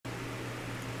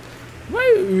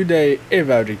would I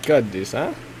ever record this,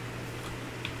 huh?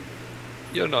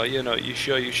 You know, you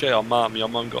show your mom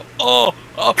go, oh,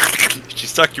 she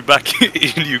suck you back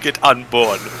in, you get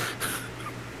unborn.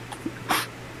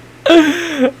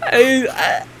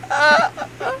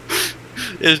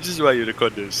 Yes, this is why you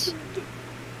record this.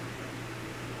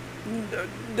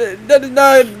 That is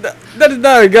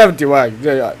not a gravity work.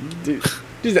 This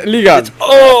is illegal.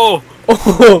 Oh!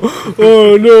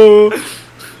 Oh no!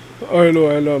 Oh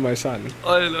hello, my son.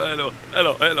 Oh,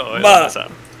 hello, Ma. my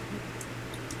son.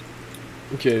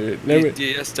 Okay, let me.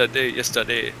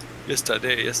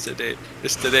 Yesterday.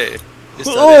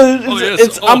 Oh,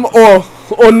 yes.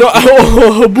 Oh no!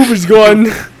 Oh, boob is gone.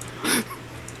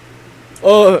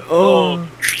 Oh.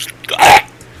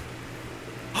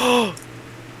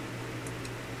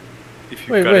 If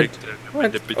you Wait.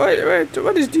 wait.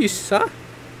 What is this, huh?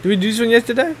 Did we do this one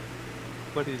yesterday?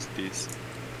 What is this?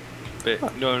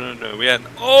 No. We had.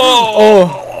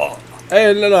 Oh.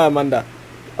 Hey, no, Amanda.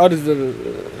 What is the?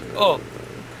 Oh.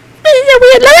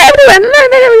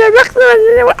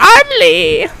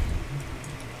 Only.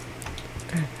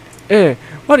 Hey,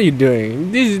 what are you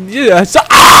doing? This is so.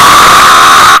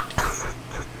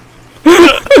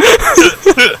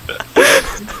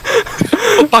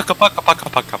 Paka.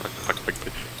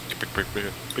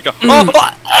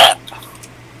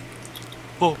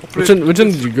 Oh, Which one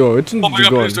did you go? Which one oh did my you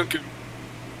god, go please on? don't kill me.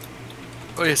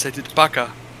 Oh yes, I did a paka.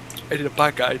 I did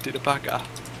a paka.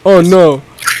 Oh no.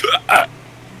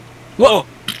 Whoa.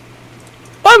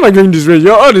 Why am I going this way?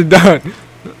 You're already done.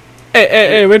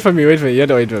 Hey, wait for me. You have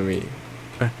to wait for me.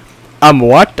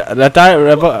 What? That I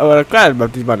required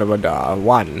baptism about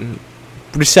 1.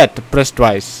 Preset, press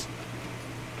twice.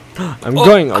 I'm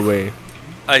going away.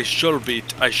 I shall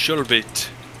beat.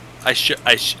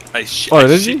 Oh,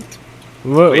 did you?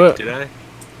 Wait, did I?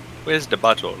 Where's the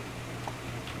battle?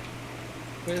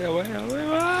 Where's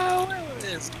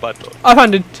the battle? I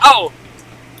found it. Ow!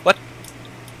 What?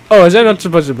 Oh, is I not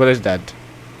supposed to press that?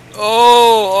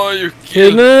 Oh, you Hey,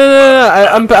 killed. no.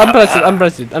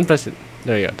 Unpress it.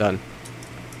 There you go, done.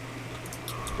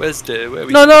 Where's the? Where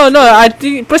we? No. I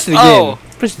think press it again. Oh.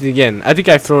 Press it again. I think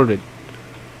I throwed it.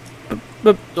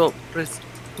 No, press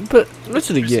Press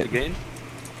it again. again.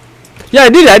 Yeah, I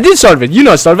did solve it. You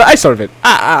know, solve it. I solve it.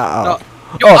 No.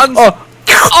 Oh.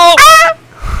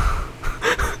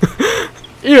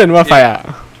 Even more fire.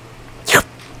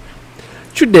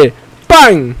 Shoot there.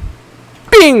 Bang.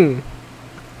 Ping.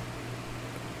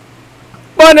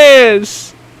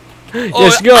 Bonus.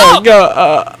 Yes, go.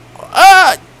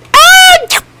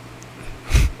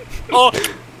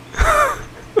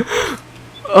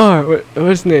 Oh,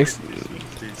 what's next?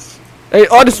 Please. Hey,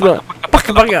 this one.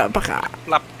 Paka.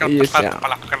 Yes, yeah.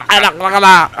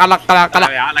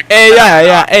 Hey,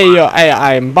 yeah. Hey,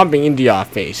 I'm bumping into your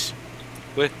face.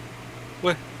 Wait.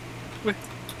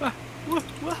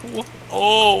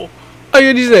 Oh. Oh,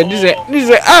 yeah, this way. This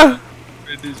way.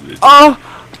 Oh.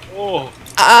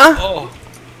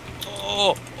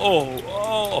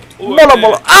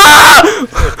 Bola.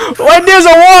 When there's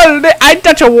a wall, I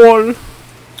touch a wall.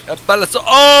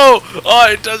 Oh,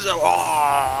 it does.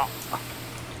 Oh.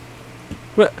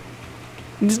 What?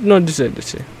 This way.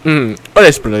 Oh,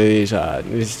 let's play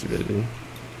this.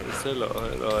 Hello.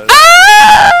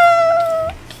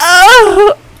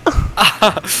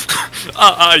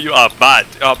 You are bad.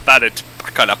 You're bad at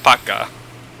paka.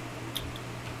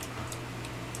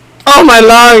 Oh, my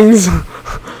lungs.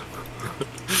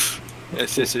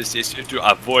 Yes. You have to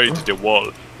avoid the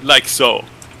wall, like so.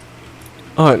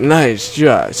 Oh, nice.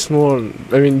 Yeah, small.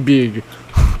 I mean, big.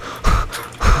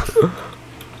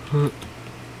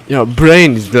 Your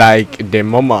brain is like the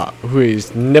mama who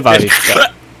is never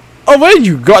recovered. Oh, where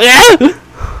you go?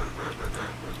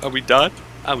 Are we done?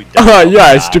 Oh,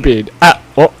 yeah, stupid.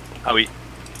 Oh. Are we?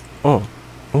 Oh.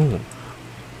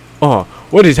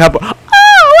 What is happening? Oh,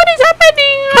 what is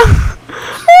happening?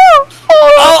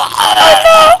 Oh,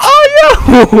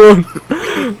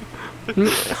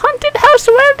 haunted house.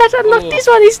 Well, that's not this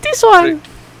one. It's this one.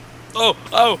 Oh,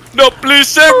 no! Please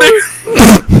save me!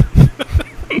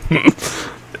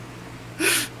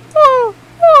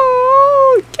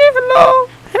 Okay, hello.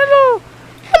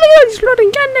 It's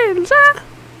loading candles, huh?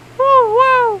 Oh,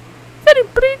 wow. Very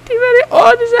pretty,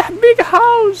 this is a big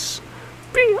house.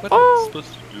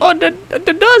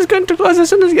 The door's going to close as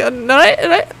soon as you get,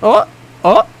 right.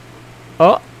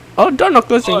 Door not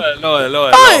closing.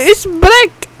 Hello. Oh, it's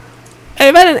black.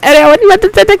 Hey, man,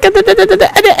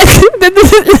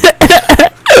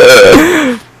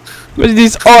 what's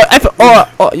this?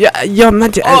 Yeah,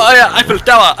 magic. Oh, yeah, Eiffel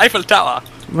Tower.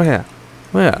 Where?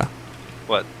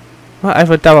 What? What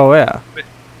Eiffel Tower? Where?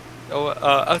 Oh,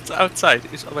 outside.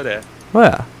 It's over there.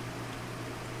 Where?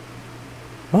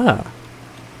 Where?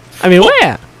 I mean,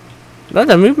 where? Not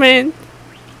a movement.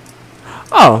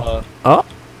 Oh. Oh.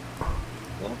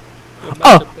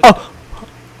 Oh. Oh.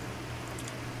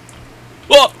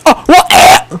 What? Oh. What?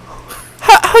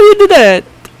 How you do that?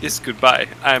 Yes, goodbye.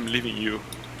 I am leaving you.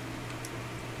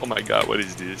 Oh my god, what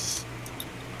is this?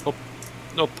 Hop.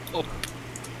 Nope. Hop.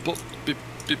 Hop. Bip,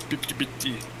 bip, bip, bip, bip.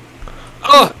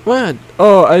 Oh! What?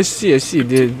 Oh, I see. I mean,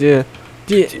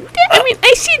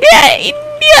 I see there in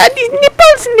there these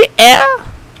nipples in the air.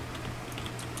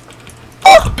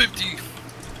 Oh! 50.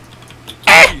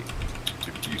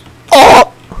 50.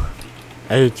 Oh!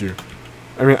 I hate you.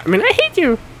 I mean, I hate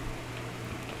you.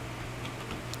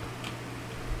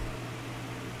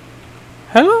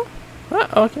 Hello?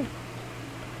 Okay.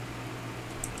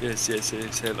 Yes,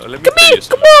 hello. Let me Come tell here, you a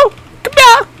story.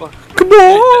 come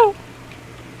on.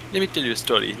 Let me tell you a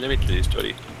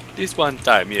story. This one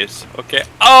time, yes, okay.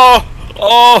 Oh,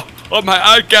 my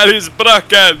ankle is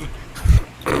broken.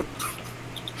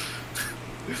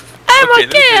 I'm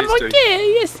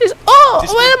okay. Yes. Oh,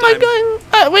 This where am I time- going?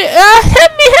 Wait,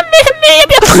 help me.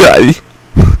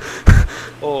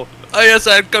 Oh, yes,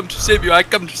 I come to save you.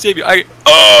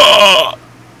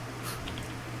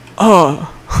 Oh,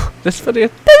 that's very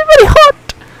hot.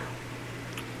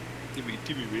 Give me.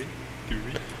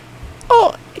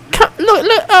 Oh, look.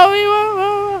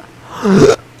 Oh,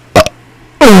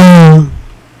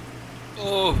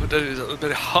 Oh, that is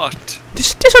very hot.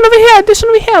 This one over here.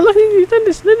 Look at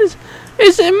this.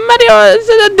 It's Mario.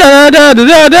 Da.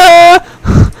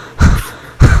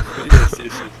 Yes.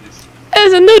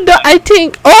 There's a new dot, I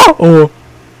think. Oh.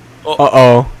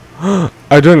 Oh.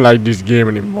 I don't like this game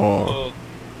anymore.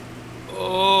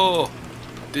 Oh.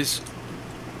 This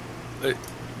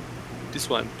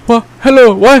one. What?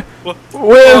 Hello. What? What?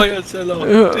 Where? Oh yes,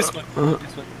 hello. This one.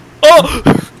 Oh!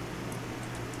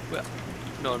 Well,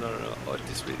 no. Oh,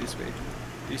 this way.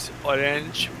 This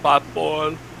orange,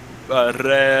 purple,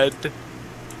 red,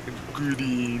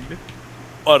 green,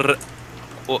 or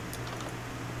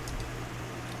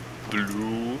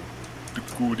blue,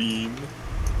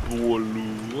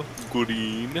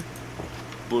 green,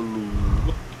 blue,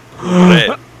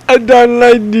 red. I don't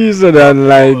like this. Red.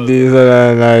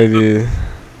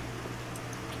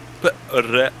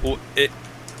 Oh,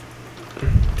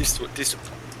 This one.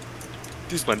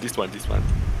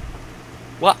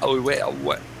 What are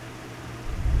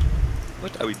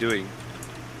we doing?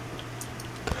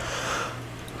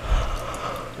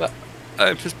 What?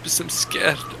 I'm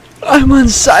scared. I'm on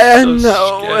cyan So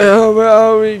now. scared. Where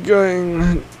are we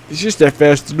going? Is this the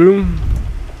first room?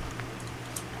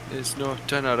 There's no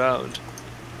turn around.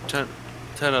 Turn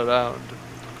around.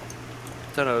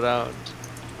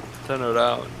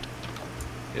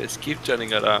 Yes, keep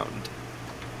turning around.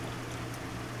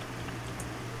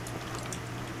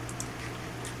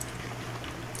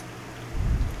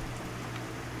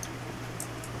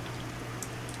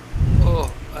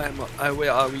 Oh,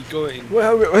 where are we going?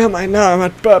 Where am I now? I'm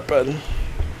at purple.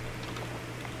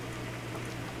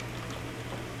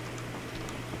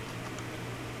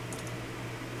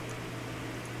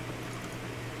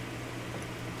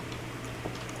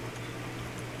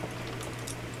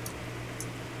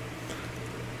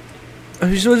 Are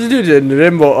we supposed to do it in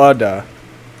rainbow order?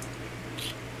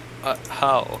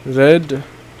 How? Red,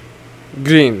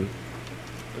 green,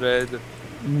 Red,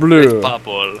 blue.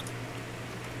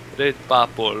 red,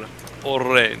 purple,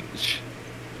 orange,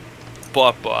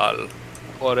 purple,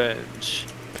 orange.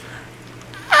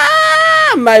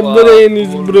 Ah, my Wow. brain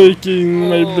is breaking.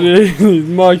 My Oh. brain is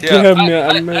mocking me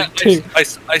and my thing.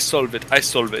 I solve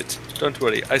it. Don't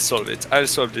worry, I solve it. I'll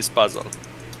solve this puzzle.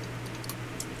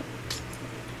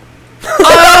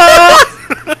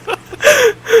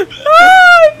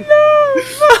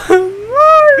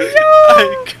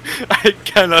 I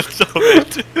cannot solve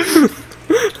it.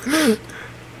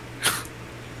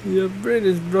 Your brain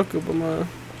is broken, man.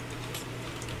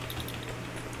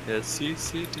 Yeah, see,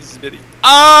 this is very.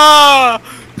 Ah!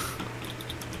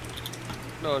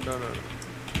 No.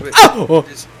 Wait. Oh!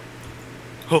 This.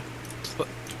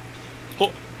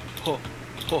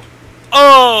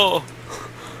 Oh!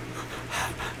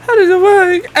 How does it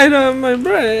work? I don't have my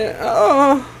brain.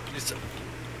 Oh! This.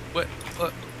 What?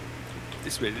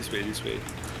 This way.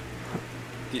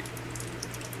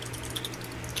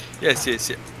 Yes.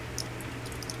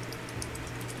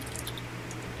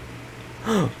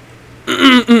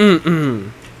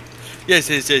 Yes,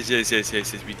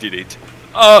 we did it.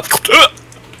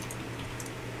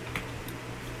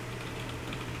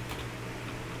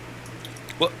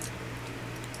 What?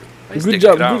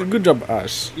 Good job,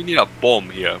 Ash. We need a bomb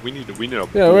here. We need a bomb.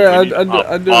 Yeah, wait,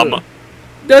 I do. Bomb.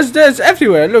 There's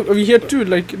everywhere. Look over here too,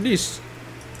 like this.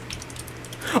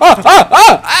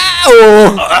 Oh!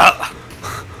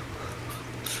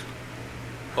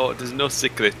 Oh, there's no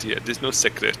secret here. There's no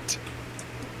secret.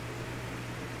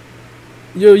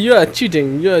 You are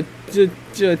cheating. You're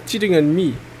cheating on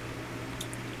me.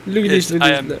 Look at Yes, this. Look I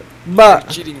at am. this. But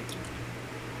Cheating.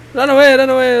 run away! Run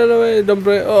away! Run away! Don't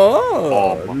break.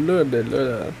 Oh, Oh. Lord,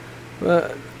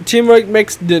 Lord. Teamwork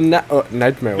makes the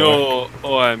nightmare. Work. No.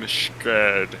 Oh, I'm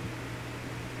scared.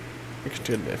 Go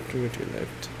to your left. Go to your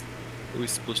left. Where are we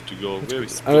supposed to go? Where are we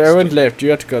supposed I went to left. You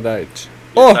have to go right. Yes,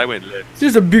 Oh, I went left.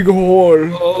 there's a big hole.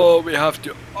 Oh, we have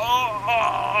to.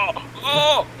 Oh,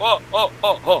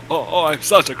 I'm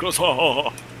Santa Claus.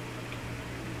 Oh.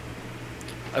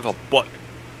 I have a butt.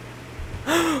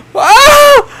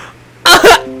 Ah!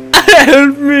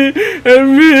 Help me! Help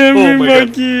me! Help Oh me, my God.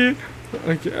 Maggie!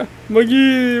 Okay,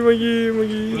 Maggie!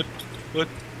 What?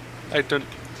 I don't.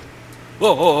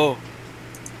 Oh.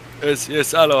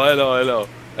 Yes, hello.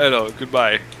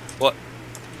 Goodbye. What?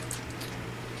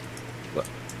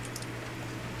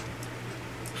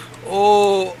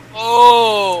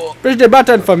 Oh. Press the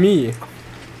button for me.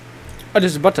 Oh,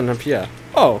 there's a button up here.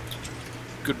 Oh,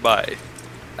 Goodbye.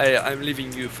 I'm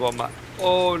leaving you for my.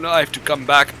 Oh no, I have to come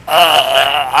back.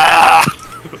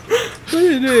 what are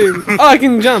you doing? Oh, I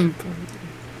can jump.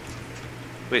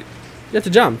 Wait. You have to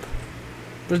jump.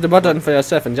 Press the button for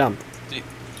yourself and jump.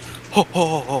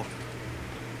 Oh.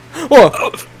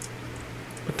 Oh!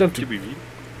 Don't Did you? we win?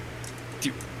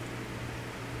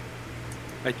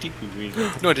 I think we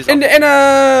win. No, it is In not. the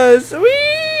inners! Whee!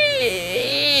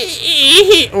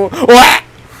 Oh!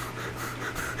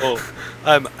 Oh,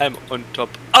 I'm on top.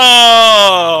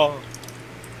 Oh!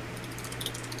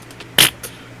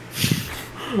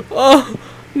 Oh!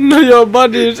 No, your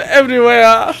body is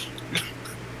everywhere!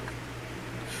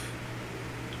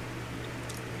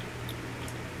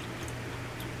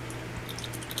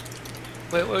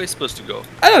 Where are we supposed to go?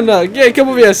 I don't know. Yeah, come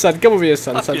over here, son. Come over here,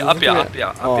 son. Up son. here. Come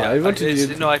here. Oh, I wanted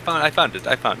you. No, I found it.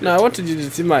 No, I wanted you to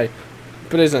see my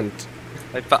present.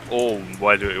 Oh,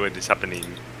 what is happening?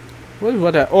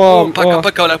 What? Oh, Oh, paka.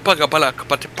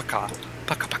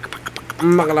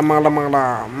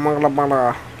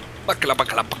 Magla.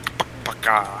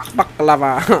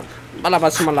 Baklava. Balava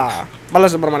smala. Bala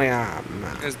subramania.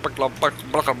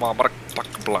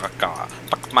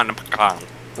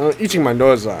 Eating my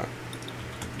nose.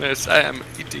 Yes, I am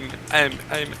eating. I'm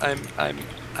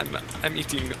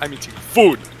eating. I'm eating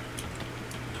food.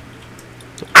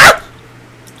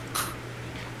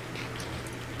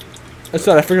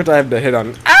 Sorry, I forgot I have the head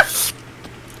on.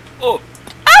 Oh.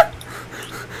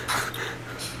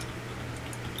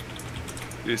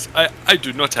 Yes, I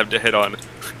do not have the head on.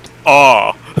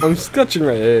 Oh. I'm scratching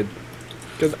my head.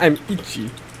 Because I'm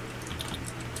itchy.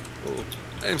 Oh.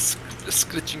 I'm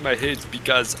scratching my head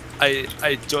because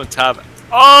I don't have.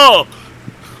 Oh.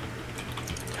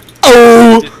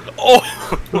 Oh!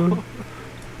 Oh.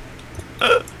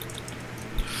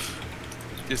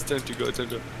 It's time to go.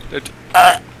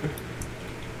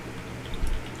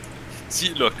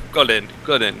 See, look, Kaldhen.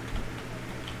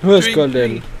 Who's Drink, Kaldhen?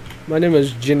 drink. My name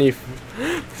is Jenny.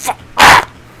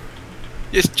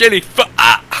 Yes, Jennifer.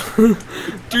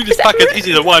 Do this packet. It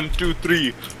is a 1, 2,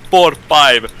 3, 4,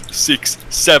 5, 6,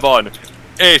 7,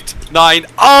 8, 9.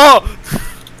 Oh!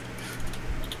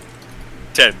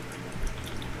 10.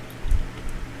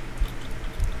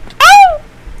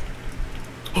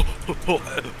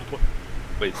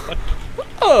 Wait, what?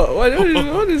 Oh,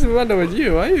 what is the matter with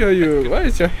you? Why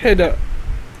is your head up?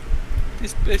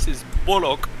 This place is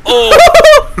bollock. Oh!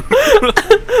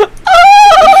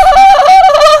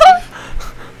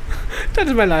 That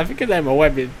is my life because I'm a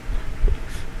weapon.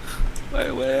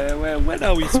 When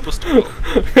are we supposed to go?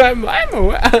 I'm a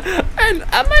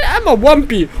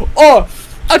wumpy. Oh,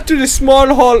 up to the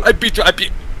small hole. I beat you.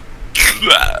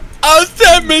 Oh,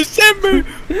 send me.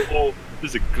 Oh,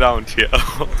 there's a ground here.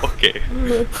 Okay.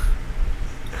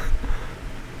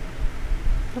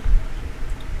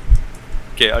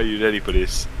 Okay, are you ready for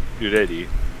this? You ready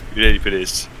for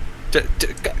this?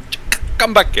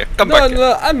 Come back here. Come back here.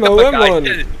 No, I'm a Come back,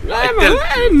 woman. I'm a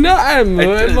woman.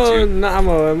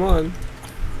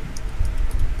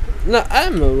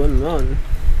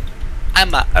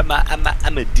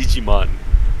 I'm a Digimon.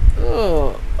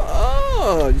 Oh,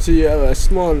 so you have a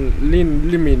small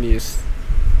liminis.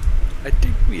 I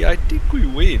think we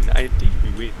win.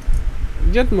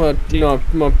 Get more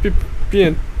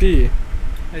PNP.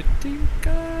 I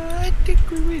think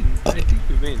we win.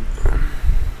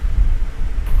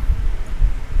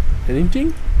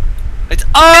 Anything? It's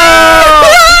oh!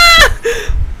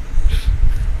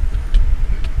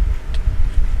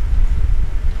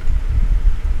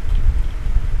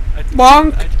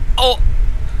 Bonk. Oh.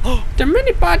 The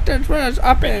mini buttons was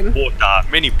open.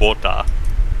 Mini bota.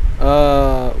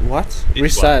 What? This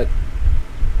Reset.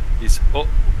 Is oh.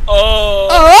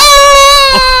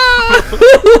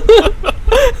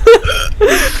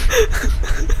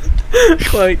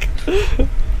 Like.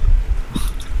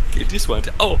 Okay, this one.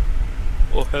 Oh,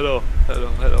 hello.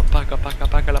 Paka.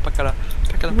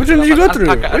 Which one did you go through?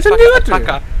 Which one did you go through?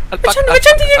 Which one did you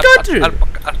go through?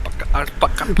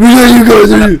 Alpaca. Which one did you go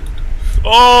through?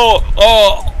 Oh.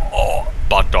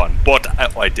 Button. But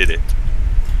I did it.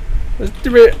 I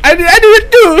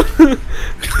didn't do.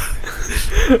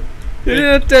 You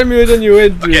didn't tell me which one you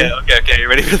went through. Okay. You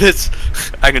ready for this?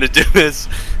 I'm gonna do this.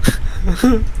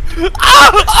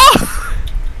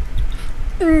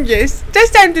 Yes,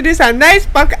 just time to do some nice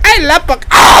puck. I love puck.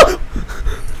 Ow!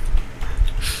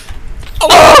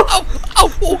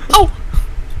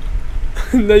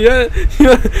 No, you're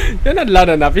not loud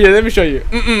enough. Here, let me show you.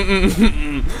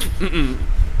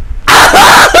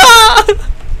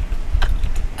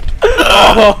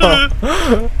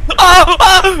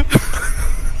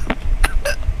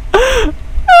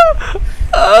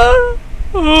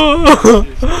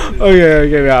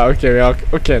 Okay, we are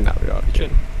okay now. We are okay.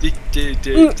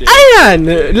 Iron,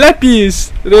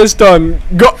 lapis, redstone,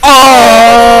 go.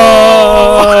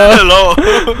 Hello.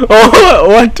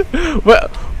 What?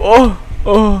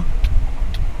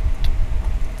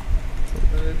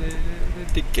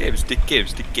 The caves.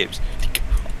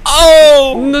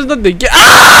 Oh! That's not the game.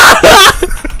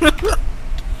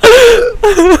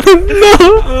 No.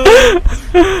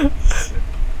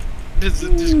 This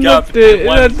gap.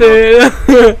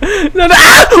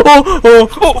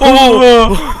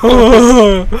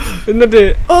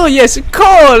 Oh yes,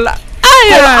 coal,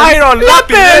 iron,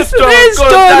 lapis,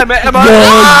 redstone,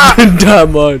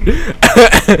 diamond.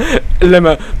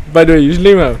 Lemma. By the way, use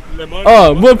lemma.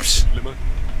 Oh, whoops.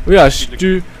 We are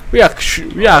stupid. We are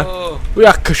stupid.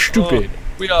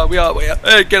 We are.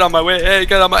 Hey, get on my way. Hey,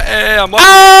 I'm.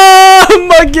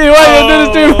 Monkey, why you do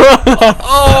this to me?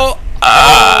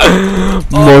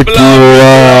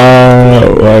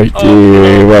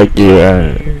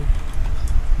 Monkey.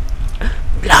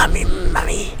 Blimey,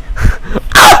 mommy.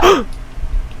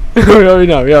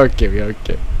 We are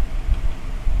okay.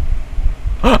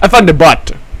 I found the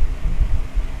bot.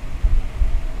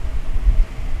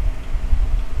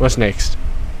 What's next?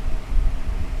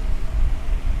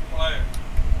 Fire.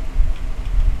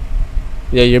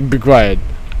 Yeah, you be quiet.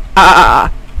 Yeah,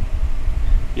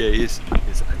 yes, I'll be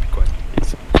quiet.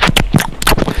 Yes.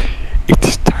 It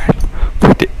is time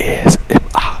for the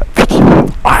ASMR video.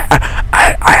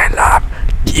 I love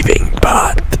giving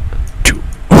birth to.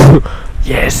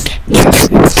 Yes.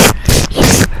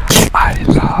 I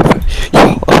love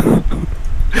your.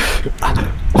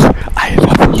 I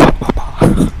love your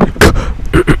mama.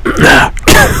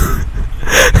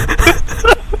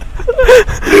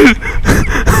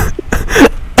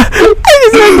 I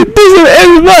just want to do some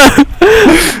ASMR.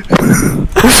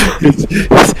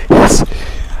 Yes.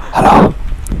 Hello.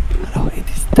 It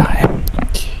is time.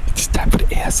 It is time for the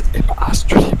ASMR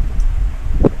stream.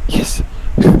 Yes.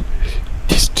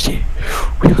 This day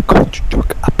we are going to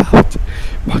talk about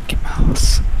Monkey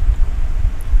Mouse.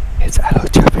 Yes. Hello.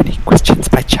 Do you have any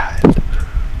questions, my child?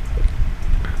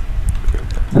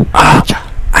 I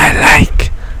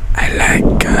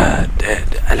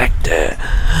like the.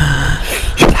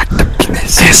 You like the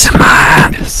penis?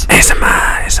 ASMR.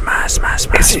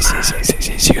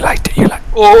 Yes. You like.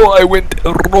 Oh, I went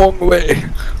the wrong way.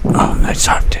 Oh, I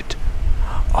solved it.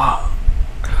 Oh,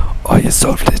 you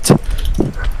solved it.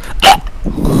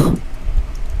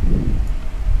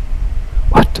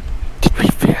 What? Did we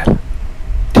fail?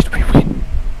 Did we win?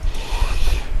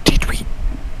 Did we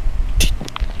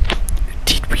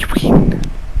win?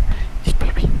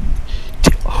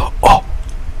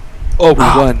 Oh, we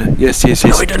won. Yes.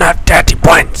 No, we don't have 30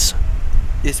 points.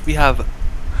 Yes, we have.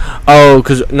 Oh,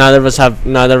 because neither of us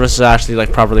is actually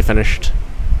like properly finished.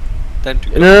 Time to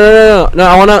go. No,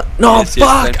 I wanna. No, Yes,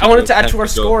 time fuck! to I wanted go, to add time to our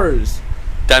to go. scores.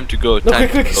 Time to go. No,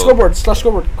 quick, scoreboard,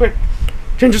 quick.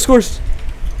 Change your scores.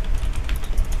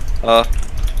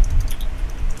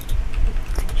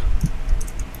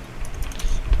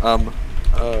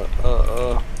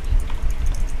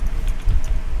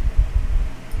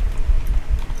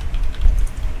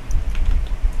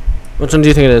 Which one do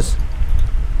you think it is?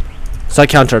 It's not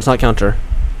counter.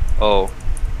 Oh.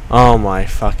 Oh my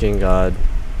fucking god.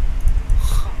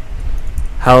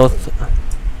 Health.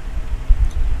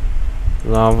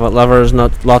 Lava, levers,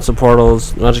 lots of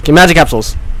portals. Magic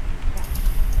capsules.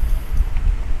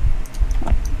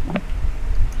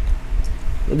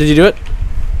 Did you do it?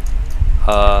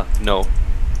 No.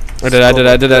 I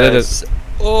did it.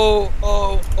 Oh.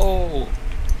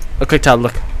 A quick tab,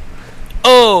 look.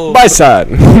 Oh. Bye, son.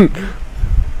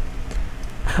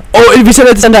 Oh, we said it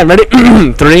at the same time. Ready?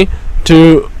 3,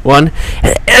 2, 1.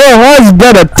 It was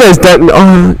better taste than.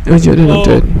 Oh, you didn't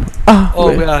do it.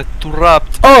 Oh, we are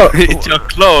trapped. Oh. It's your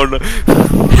clone.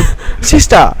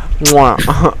 Sister. Mwah.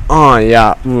 Oh,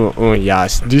 yeah. Oh,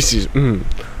 yes. This is.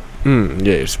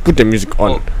 Yes. Put the music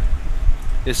on. Oh.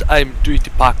 Yes, I'm doing the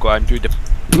parkour. I'm doing the.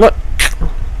 What?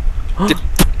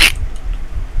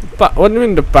 What do you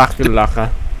mean the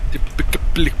pakulaka? The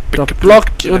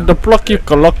plucky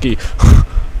colocky.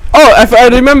 Oh, I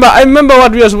remember. I remember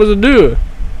what we are supposed to do.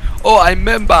 Oh, I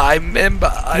remember. I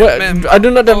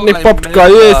do not have any popcorn.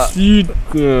 Yes, you.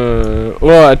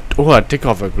 What? What? Take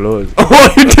off your clothes.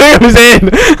 Oh, you take his in.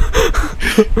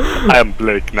 I am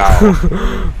black now.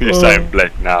 Yes, I am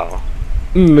black now.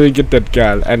 Let me get that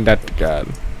girl and that girl.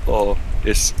 Oh,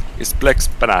 it's black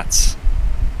spinach.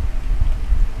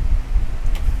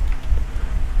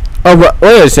 Oh, what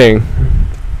are you saying?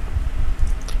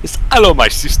 It's hello, my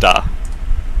sister.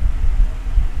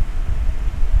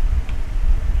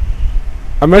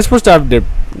 Am I supposed to have the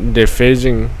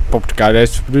phasing popped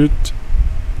carrots fruit?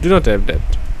 Do not have that.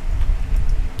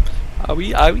 Are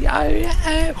we? Oh, you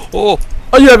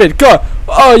have it. Go.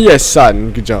 Oh yes,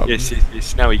 son. Good job.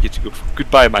 yes. Now we get to go.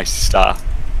 Goodbye, my sister.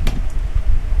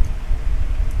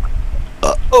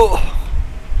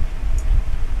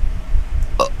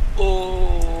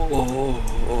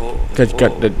 Cause you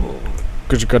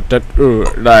got that.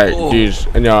 Like this,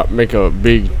 and you make a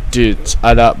big tits.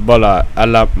 Ala bola,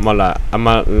 ala mola.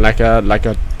 Ama like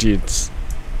a tits.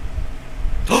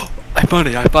 I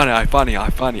funny. You're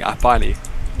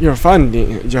funny.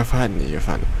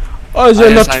 Oh,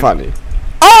 you're not funny.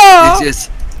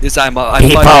 Yes, I'm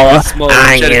People,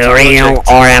 are you real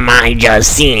or am I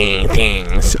just seeing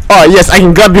things? Oh yes, I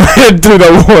can grab your head through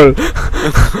the wall.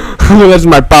 That's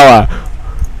my power.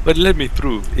 But let me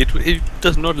through. It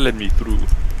does not let me through.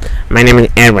 My name is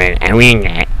Edward, and your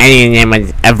name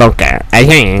is Evoker. I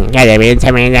think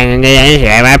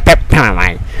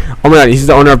Oh my god, he's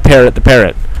the owner of Parrot the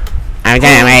Parrot.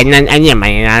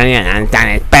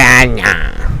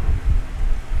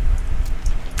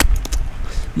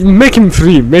 Make him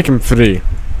free.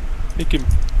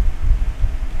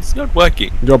 It's not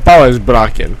working. Your power is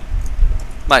broken.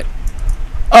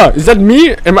 Oh, is that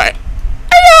me? Am I?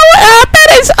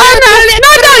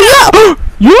 No,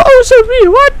 you're also me.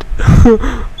 What?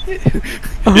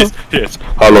 Yes.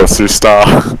 Hello, sister.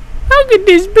 How could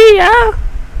this be, huh?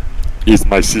 Is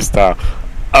my sister.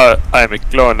 I'm a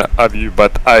clone of you,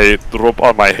 but I drop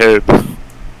on my head.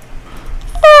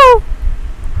 Oh.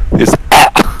 It's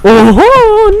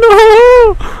Oh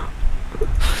no!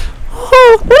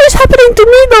 Oh, what is happening to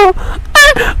me though?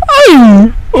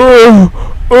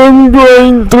 I'm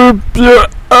going to pure.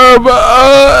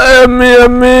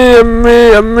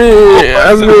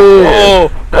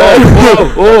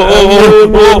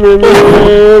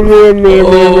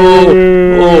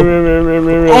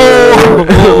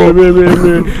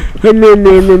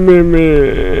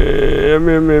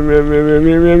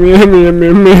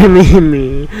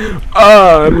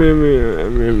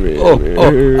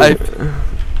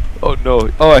 Oh no!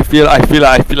 Oh, I feel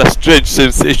a strange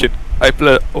sensation. I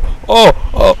feel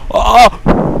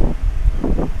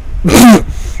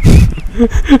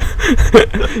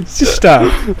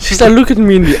Sister, look at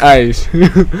me in the eyes. Did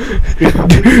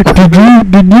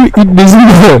you eat this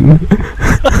man?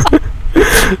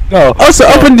 No. Also,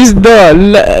 open this door.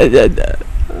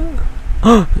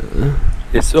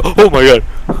 Yes. Oh my god!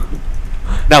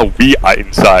 Now we are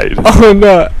inside. Oh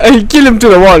no! I kill him to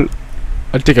the wall.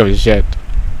 I'll take off his shirt.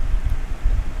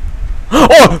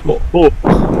 Oh!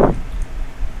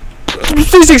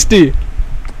 360.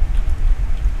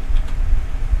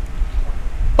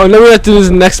 Oh, let me get to this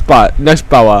next part. Next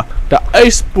power. The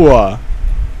ice power.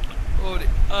 Oh, the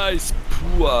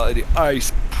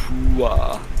ice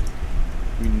power.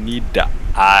 We need the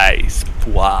ice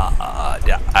power.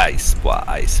 The ice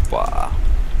power.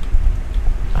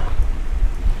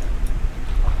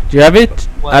 Do you have it?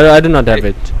 I do not have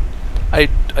it. I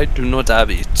do not have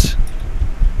it.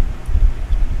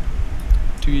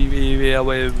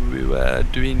 Where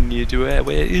do we need to?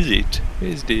 Where is it?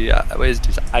 Where's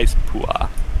this ice power?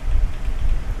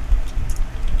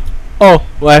 Oh,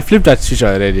 well, I flipped that switch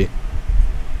already.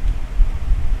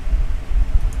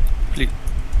 Flip.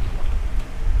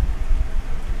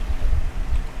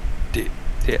 The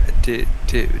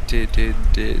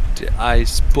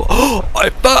ice power. Oh, I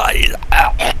found it!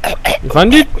 You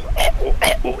found it?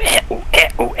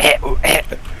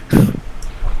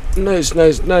 Nice,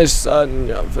 son.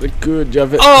 Yeah, very good. You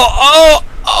have it. Oh!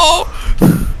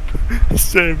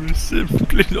 Sammy,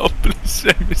 please, oh, please,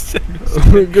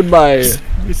 Sammy. Goodbye.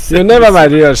 You're never my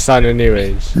real son,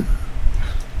 anyways.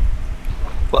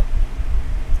 What?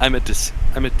 I'm at this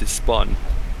spawn.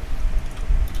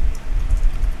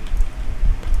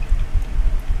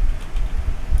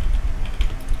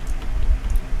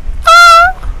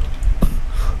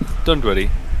 Don't worry.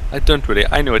 Don't worry.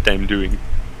 I know what I'm doing.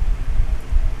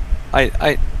 I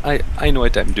know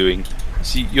what I'm doing.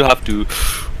 See, you have to.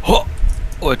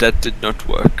 Oh, that did not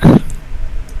work.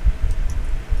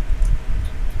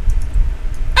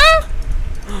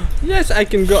 Yes, I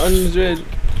can go on red.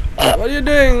 What are you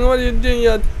doing? What are you doing?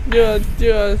 You're.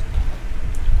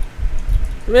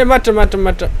 Wait,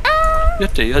 matter.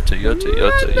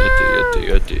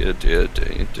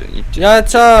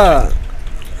 Yata.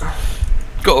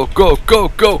 Go!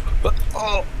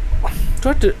 Oh,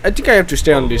 I think I have to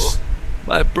stay on this.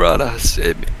 my brother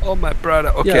saved me. Oh, my brother.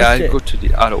 Okay, Yeah, I okay. go to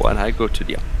the other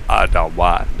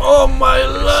one. Oh my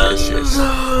lungs. Yes.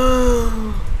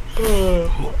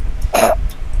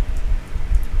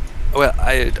 Well,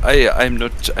 I'm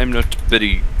not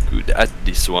very good at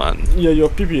this one. Yeah, your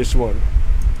pee is one.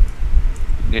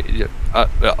 Yeah,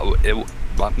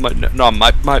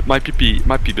 my pee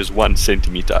is 1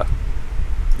 centimeter.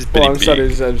 It's Oh, pretty I'm big.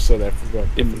 sorry, I forgot.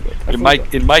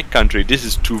 In my country, this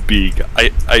is too big.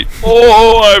 I'm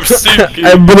sinking.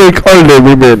 I break all the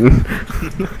women.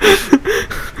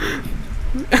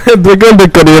 I break all the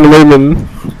Korean women.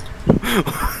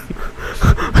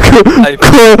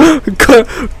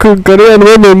 Korean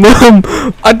women, mom.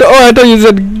 I thought you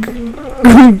said.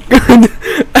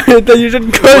 I thought you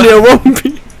said Korean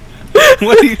woman.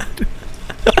 What are you?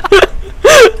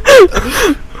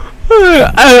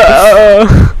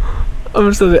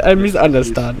 I'm sorry, I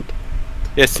misunderstand.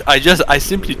 Yes, I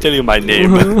simply tell you my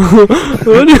name.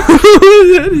 What is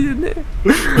your name?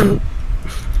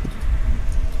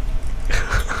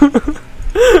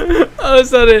 Oh,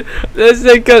 sorry. Let's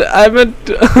take I meant.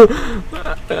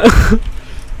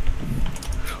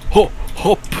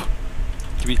 Hop.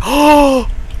 Give me. Oh.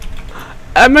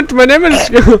 I meant my name is.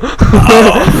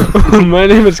 My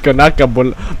name is Kanaka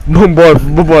Bolaka.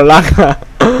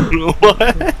 What?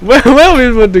 Where are we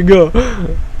supposed to go?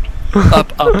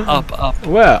 Up.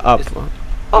 Where up?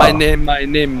 My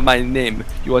name.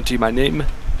 You want to hear my name?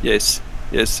 Yes.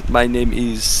 My name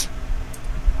is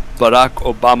Barack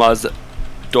Obama's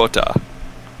daughter.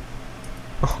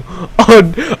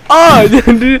 Oh!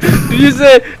 Did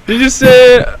you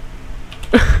say?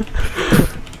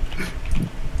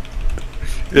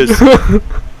 Yes.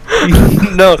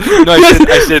 no.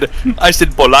 I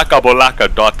said Bolaka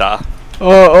daughter.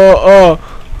 Oh.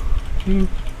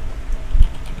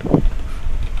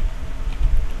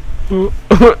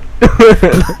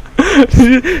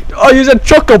 Oh, you said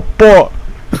Chocobo.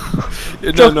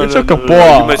 No.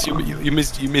 Chocobo. You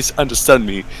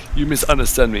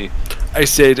misunderstand me. I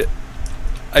said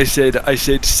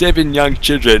 7 young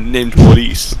children named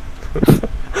police.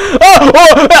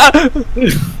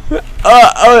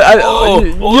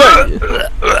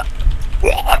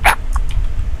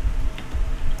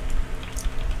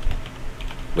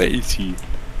 Where is he?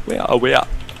 Where are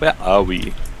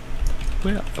we?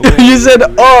 You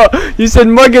said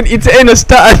Morgan, it's in a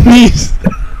star anise.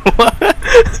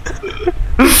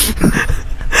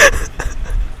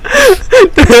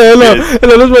 Hello,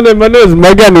 that's my name is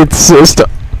Morgan, it's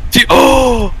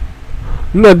Oh!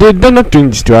 No, they're not doing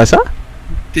this to us, huh?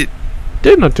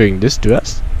 They're not doing this to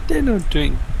us. They're not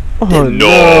doing. Oh,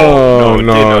 no.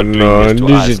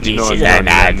 This is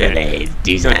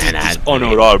This is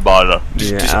honorable.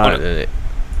 This is honor.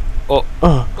 Oh,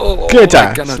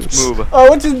 I cannot move. Oh,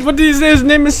 what did he say? His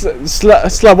name is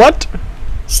what?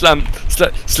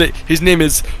 His name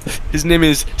is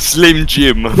Slim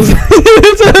Jim.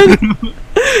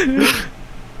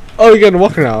 Oh, we can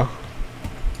walk now.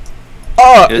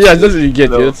 Oh, Yes, yeah, that's what you get.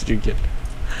 hello. That's what you get.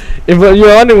 If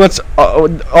you're wondering what's all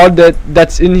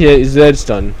that's in here is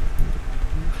redstone.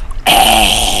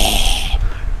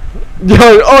 Yo,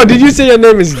 oh, did you say your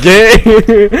name is gay?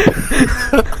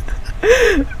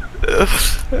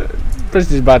 Press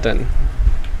this button.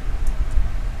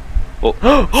 Oh.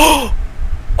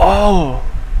 Oh.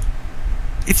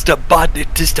 It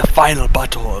is the final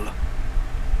battle.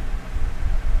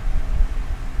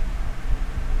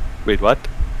 Wait, what?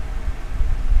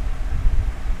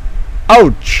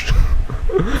 Ouch.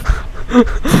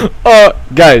 Oh,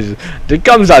 guys, the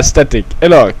comms are static.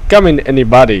 Hello, come in,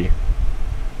 anybody.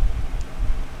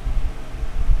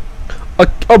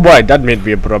 Oh boy, that may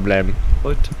be a problem.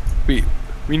 What? We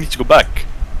need to go back.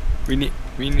 We need.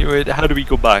 Wait, how do we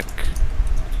go back?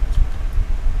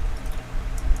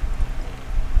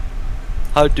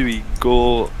 How do we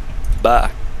go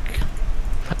back.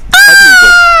 How do we go?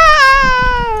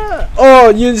 Oh,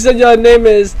 you said your name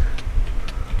is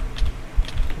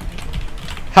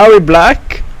Harry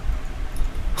Black?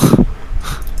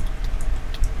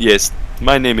 Yes,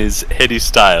 my name is Eddie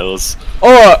Styles.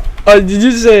 Oh, did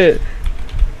you say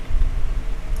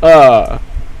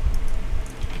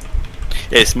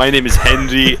Yes, my name is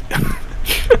Henry.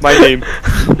 my name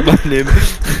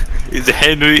is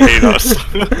Henry Enos.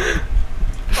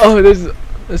 oh,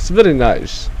 that's very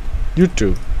nice. You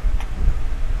too.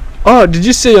 Oh, did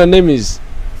you say your name is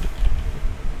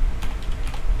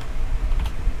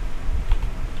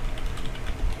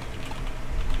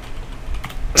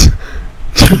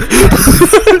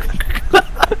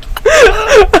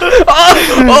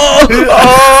oh,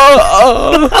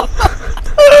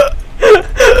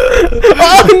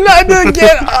 not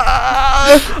again.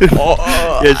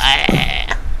 Yes.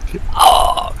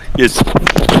 Yes.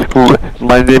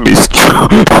 My name is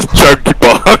Chunky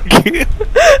Bog.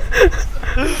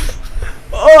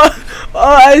 Oh,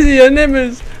 I see. Your name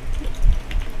is.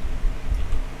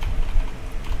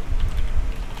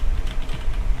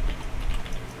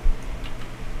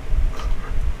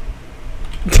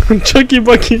 Chucky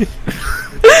Bucky.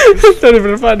 That's not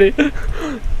even funny.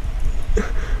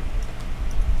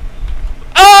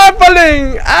 Ah,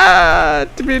 falling! Ah,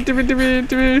 to be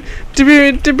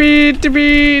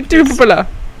popular.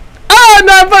 Ah,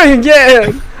 no, I'm falling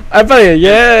again. I'm falling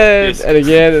again, Yes. and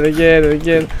again, and again, and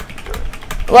again.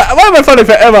 Why am I falling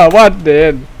forever? What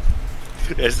then?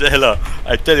 Yes, hello.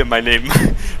 I tell you my name.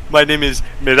 My name is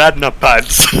Miradna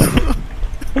Pants.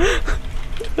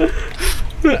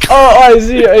 Oh, I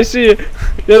see.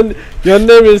 Your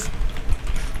name is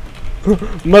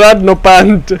Marad No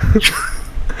Pant.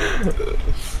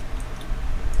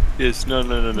 Yes,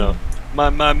 no. My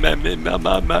mama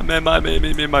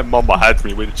had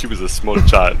me when she was a small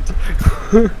child.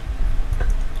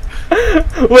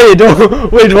 Wait,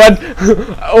 what?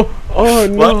 Oh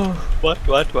no. What?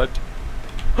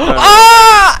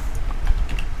 Ah!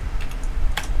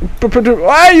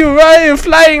 Why are you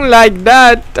flying like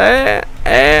that?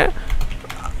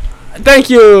 Thank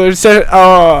you, sir.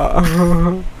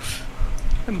 Oh.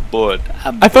 I'm bored.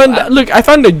 I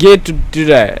found the gate to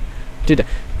the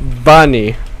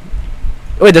bunny.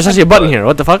 Wait, there's actually a button here.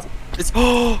 What the fuck? It's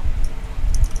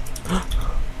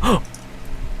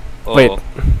Wait.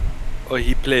 Oh,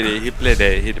 he played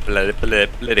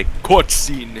a court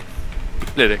scene. He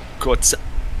played a court scene.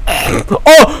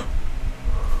 Oh!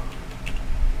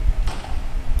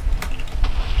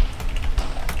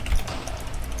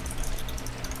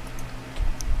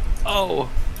 Oh.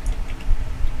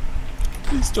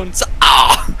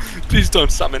 Please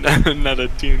don't summon another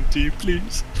TNT,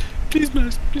 please.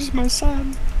 Please my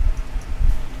son.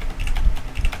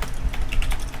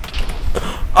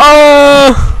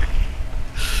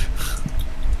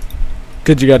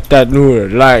 Cause you got that new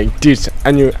like this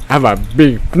and you have a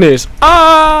big penis.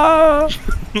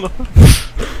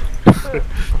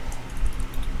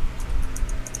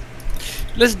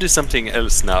 Let's do something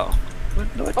else now. What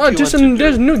do you there's want to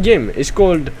a do? new game. It's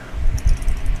called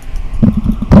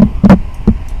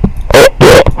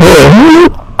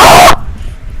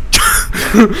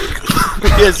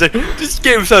Yes, this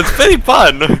game sounds very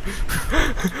fun.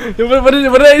 what did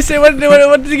I say? What is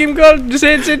the game called? Just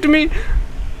say it to me.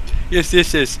 Yes. You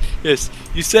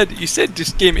said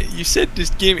this game. You said this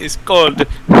game is called.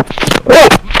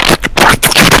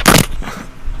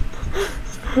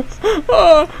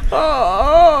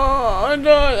 I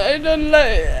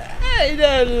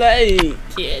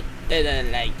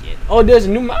don't like it. Oh, there's a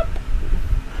new map.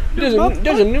 There's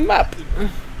a new map.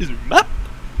 Is it map?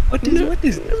 What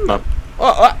is map?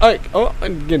 I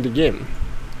get the game.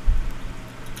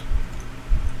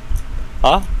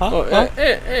 Huh?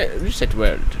 Reset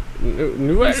world.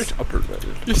 New world, upper world.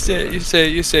 You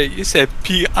say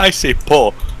P. I say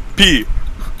Paul. P.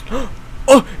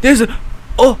 Oh, there's a.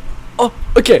 Oh,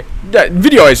 okay. That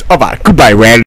video is over. Goodbye, world.